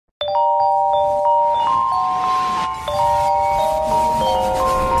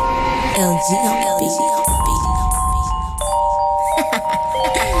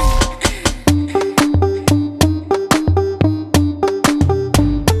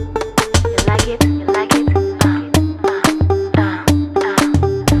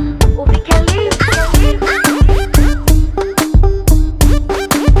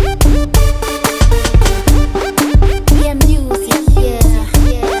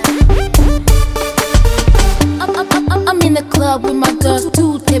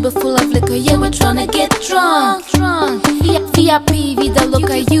loca, yeah, we're tryna get drunk. VIP, vida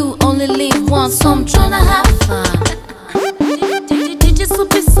loca, you only live once, so I'm tryna have fun. DJ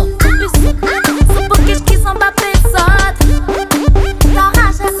subir som, só porque os Kizomba pesado. Não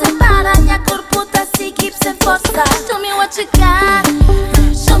racha sem parar, minha corpo tá seguindo sem força. Show me what you got,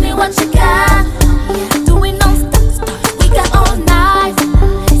 show me what you got. Do it non-stop, we got all night.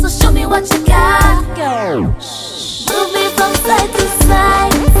 So show me what you got. Move me from side to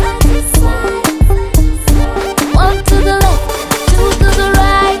side. One to the left, two to the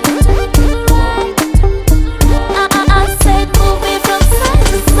right. I said move me from side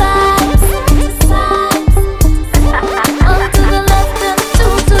to side. One to the left and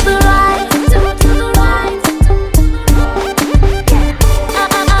two to the right.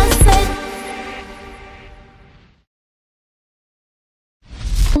 I said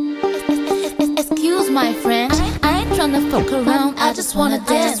excuse my friend, I ain't tryna fuck around, I just wanna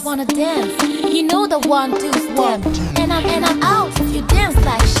dance. You know the 1, 2 step, and I'm out if you dance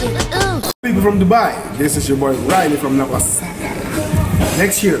like shit. People from Dubai, this is your boy Riley from Casa.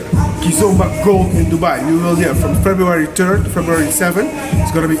 Next year, Kizomba Gold in Dubai. We will there from February 3rd to February 7th.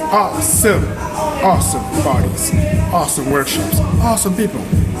 It's gonna be awesome. Awesome parties, awesome workshops, awesome people,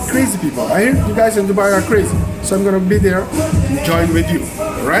 crazy people. I hear you guys in Dubai are crazy, so I'm gonna be there, join with you.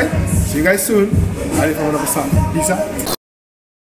 Alright? See you guys soon. Riley from Casa. Peace out.